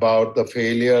about the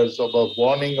failures of a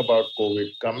warning about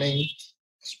COVID coming,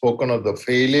 spoken of the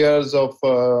failures of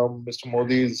Mr.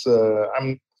 Modi's,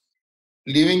 I'm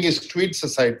leaving his tweets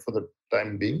aside for the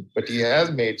time being, but he has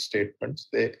made statements.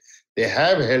 They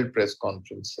have held press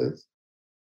conferences.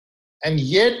 And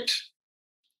yet,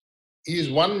 he's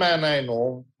one man I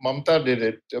know. Mamata did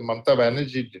it. Mamata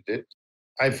Banerjee did it.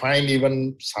 I find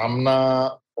even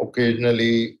Samna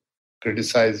occasionally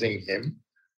criticizing him,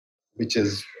 which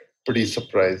is pretty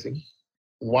surprising.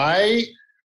 Why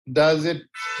does it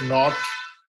not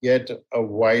get a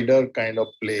wider kind of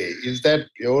play? Is that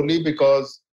purely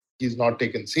because he's not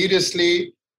taken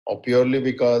seriously, or purely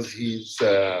because he's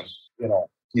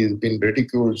been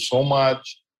ridiculed so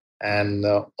much, and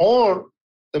or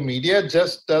the media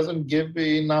just doesn't give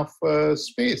enough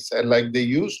space like they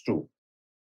used to?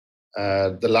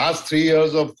 The last 3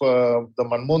 years of the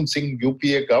Manmohan Singh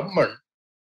UPA government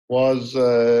was,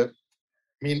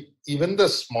 even the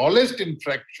smallest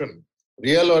infraction,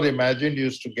 real or imagined,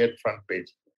 used to get front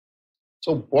page.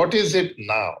 So what is it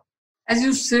now? As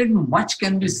you said, much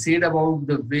can be said about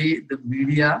the way the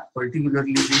media,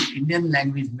 particularly the Indian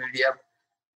language media,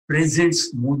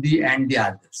 presents Modi and the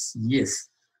others. Yes.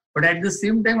 But at the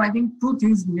same time, I think two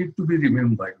things need to be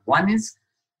remembered. One is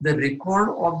the record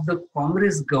of the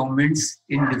Congress governments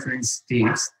in different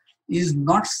states is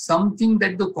not something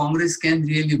that the Congress can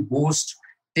really boast,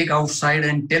 take outside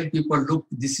and tell people, look,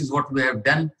 this is what we have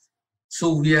done,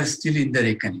 so we are still in the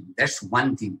reckoning. That's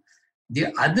one thing.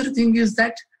 The other thing is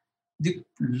that the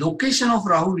location of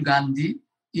Rahul Gandhi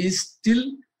is still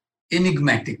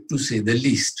enigmatic, to say the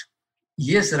least.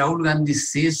 Yes, Rahul Gandhi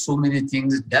says so many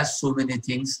things, does so many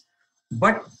things,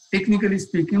 but technically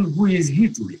speaking, who is he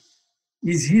today?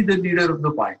 Is he the leader of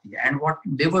the party? And what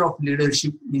level of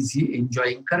leadership is he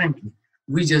enjoying currently?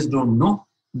 We just don't know,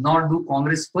 nor do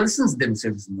Congress persons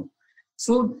themselves know.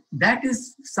 So that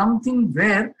is something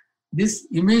where this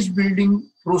image building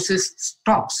process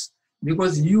stops,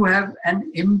 because you have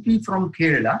an MP from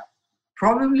Kerala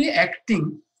probably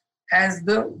acting as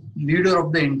the leader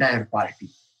of the entire party.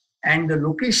 And the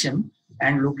location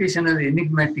and locational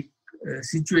enigmatic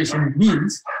situation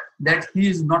means that he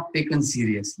is not taken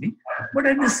seriously. But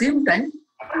at the same time,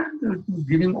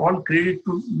 giving all credit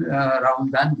to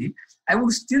Rahul Gandhi, I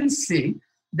would still say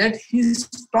that he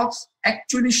stops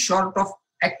actually short of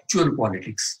actual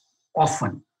politics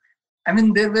often. I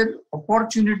mean, there were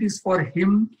opportunities for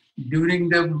him during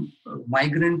the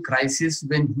migrant crisis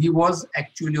when he was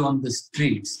actually on the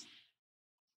streets,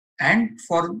 and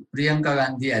for Priyanka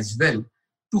Gandhi as well,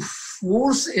 to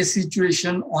force a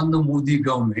situation on the Modi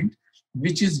government,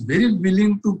 which is very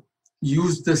willing to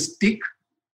use the stick.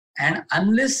 And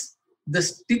unless the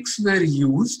sticks were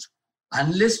used,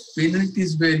 unless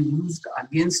penalties were used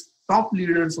against top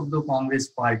leaders of the Congress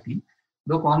party,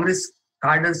 the Congress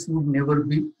cadres would never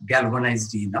be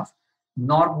galvanized enough,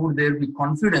 nor would there be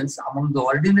confidence among the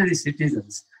ordinary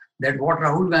citizens that what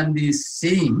Rahul Gandhi is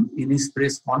saying in his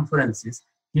press conferences,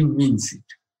 he means it.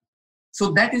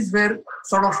 So that is where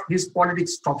sort of his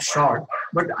politics stops short.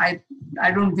 But I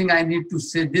don't think I need to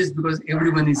say this, because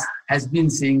everyone has been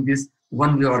saying this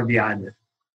one way or the other.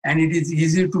 And it is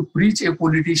easy to preach a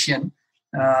politician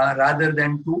rather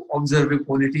than to observe a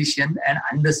politician and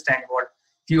understand what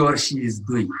he or she is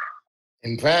doing.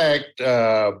 In fact,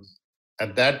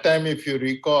 at that time, if you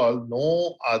recall,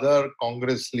 no other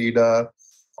Congress leader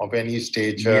of any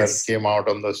stature came out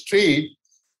on the street.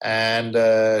 And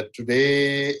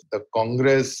today, the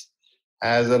Congress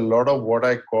has a lot of what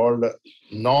I call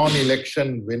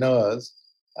non-election winners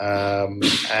and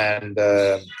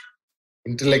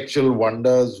intellectual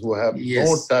wonders who have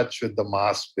no touch with the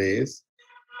mass base.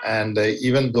 And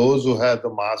even those who have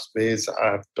the mass base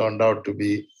have turned out to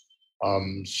be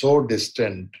so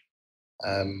distant.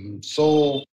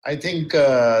 So I think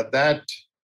that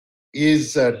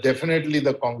is definitely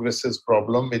the Congress's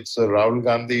problem. It's Rahul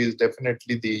Gandhi is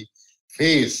definitely the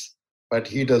face, but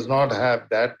he does not have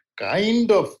that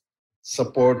kind of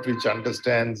support which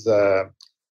understands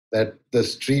that the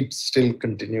street still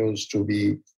continues to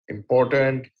be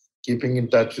important. Keeping in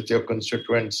touch with your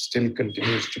constituents still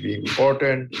continues to be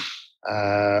important.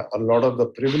 A lot of the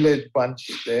privileged bunch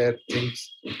there thinks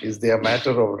is their matter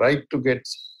of right to get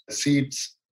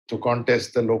seats to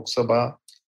contest the Lok Sabha.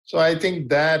 So I think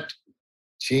that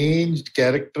changed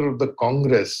character of the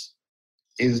Congress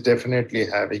is definitely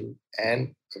having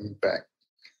an impact.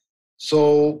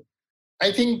 So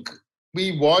I think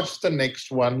we watch the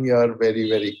next 1 year very,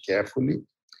 very carefully.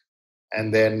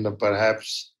 And then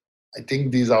perhaps I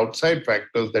think these outside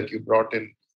factors that you brought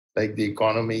in, like the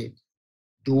economy,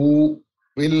 will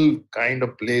kind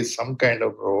of play some kind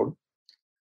of role.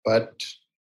 But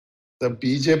the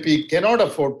BJP cannot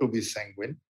afford to be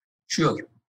sanguine. Sure.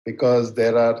 Because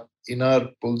there are inner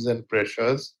pulls and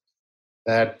pressures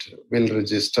that will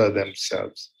register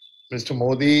themselves. Mr.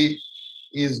 Modi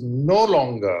is no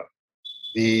longer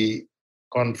the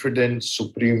confident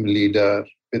supreme leader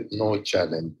with no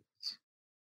challenge.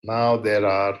 Now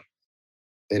there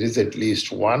is at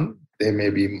least one, there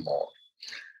may be more.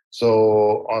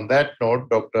 So on that note,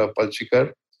 Dr.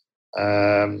 Palshikar,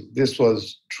 this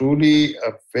was truly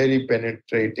a very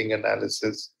penetrating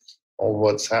analysis of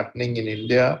what's happening in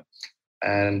India.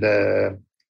 and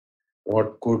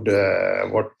what could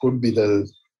be the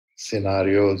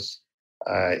scenarios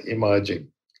emerging.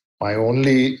 My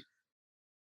only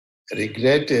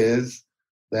regret is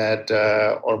that,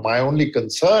 or my only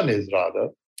concern is rather,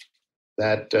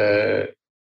 that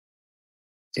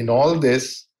in all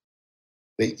this,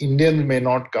 the Indians may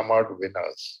not come out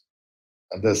winners,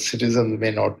 and the citizens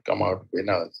may not come out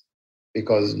winners,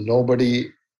 because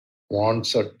nobody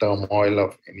wants a turmoil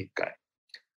of any kind.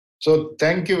 So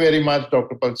thank you very much,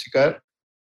 Dr. Palshikar.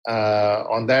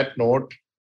 On that note,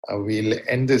 we'll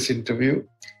end this interview.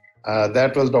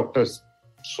 That was Dr.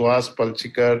 Suhas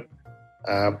Palshikar,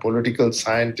 political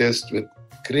scientist with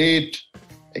great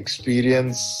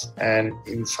experience and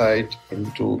insight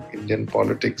into Indian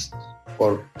politics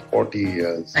for 40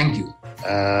 years. Thank you.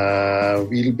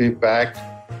 We'll be back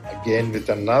again with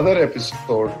another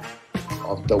episode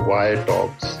of the Wire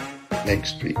Talks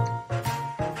next week.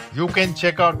 You can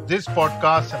check out this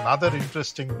podcast and other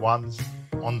interesting ones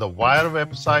on the Wire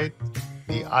website,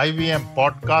 the IVM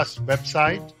podcast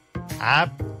website,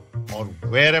 app, or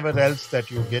wherever else that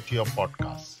you get your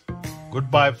podcasts.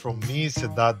 Goodbye from me,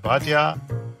 Sidharth Bhatia,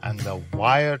 and the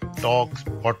Wire Talks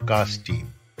podcast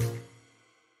team.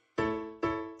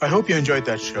 I hope you enjoyed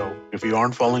that show. If you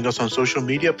aren't following us on social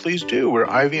media, please do. We're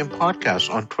IVM Podcasts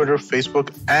on Twitter,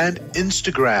 Facebook, and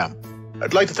Instagram.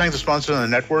 I'd like to thank the sponsors on the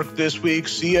network this week,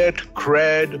 CET,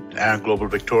 Cred, and Global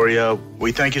Victoria.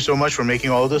 We thank you so much for making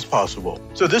all of this possible.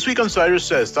 So this week on Cyrus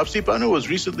Says, Tapsi Pannu was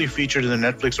recently featured in the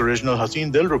Netflix original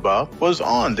Haseen Dilruba was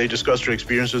on. They discussed her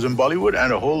experiences in Bollywood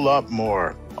and a whole lot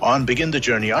more. On Begin the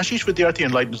Journey, Ashish Vidyarthi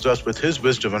enlightens us with his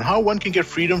wisdom on how one can get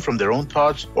freedom from their own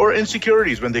thoughts or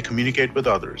insecurities when they communicate with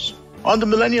others. On The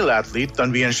Millennial Athlete,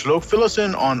 Tanvi and Shlok fill us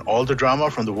in on all the drama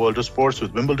from the world of sports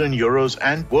with Wimbledon, Euros,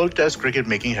 and World Test cricket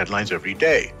making headlines every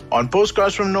day. On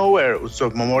Postcards from Nowhere,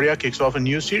 Utsav Mamoria kicks off a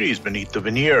new series, Beneath the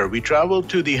Veneer. We travel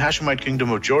to the Hashemite Kingdom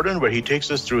of Jordan, where he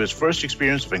takes us through his first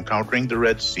experience of encountering the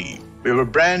Red Sea. We have a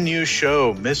brand new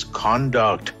show,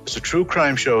 Misconduct. It's a true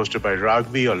crime show hosted by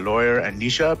Ragvi, a lawyer, and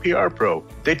Nisha, a PR pro.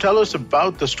 They tell us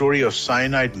about the story of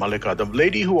Cyanide Malika, the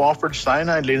lady who offered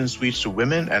cyanide-laden sweets to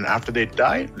women and after they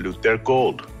died, loot their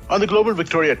gold. On the Global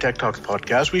Victoria Tech Talks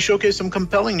podcast, we showcase some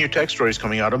compelling new tech stories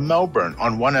coming out of Melbourne.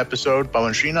 On one episode,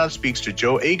 Pawan Srinath speaks to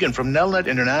Joe Agan from Nelnet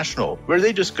International, where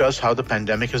they discuss how the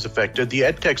pandemic has affected the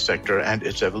edtech sector and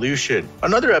its evolution.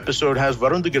 Another episode has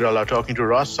Varun Digirala talking to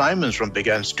Ross Simons from Big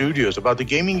Ant Studios about the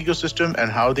gaming ecosystem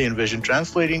and how they envision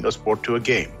translating a sport to a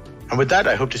game. And with that,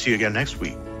 I hope to see you again next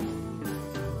week.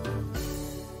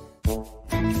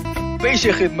 पेश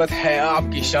खिदमत है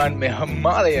आपकी शान में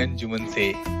हमारे अंजुमन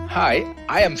से. Hi,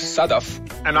 I am Sadaf.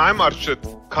 And I'm Arshit.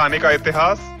 खाने का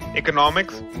इतिहास,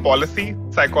 economics, policy,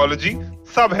 psychology,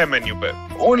 सब है मेन्यू पे.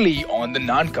 Only on the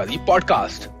Nankari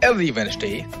podcast every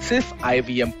Wednesday, सिर्फ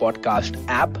IVM podcast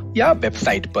app या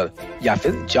वेबसाइट पर या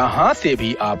फिर जहां से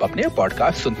भी आप अपने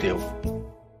podcast सुनते हो.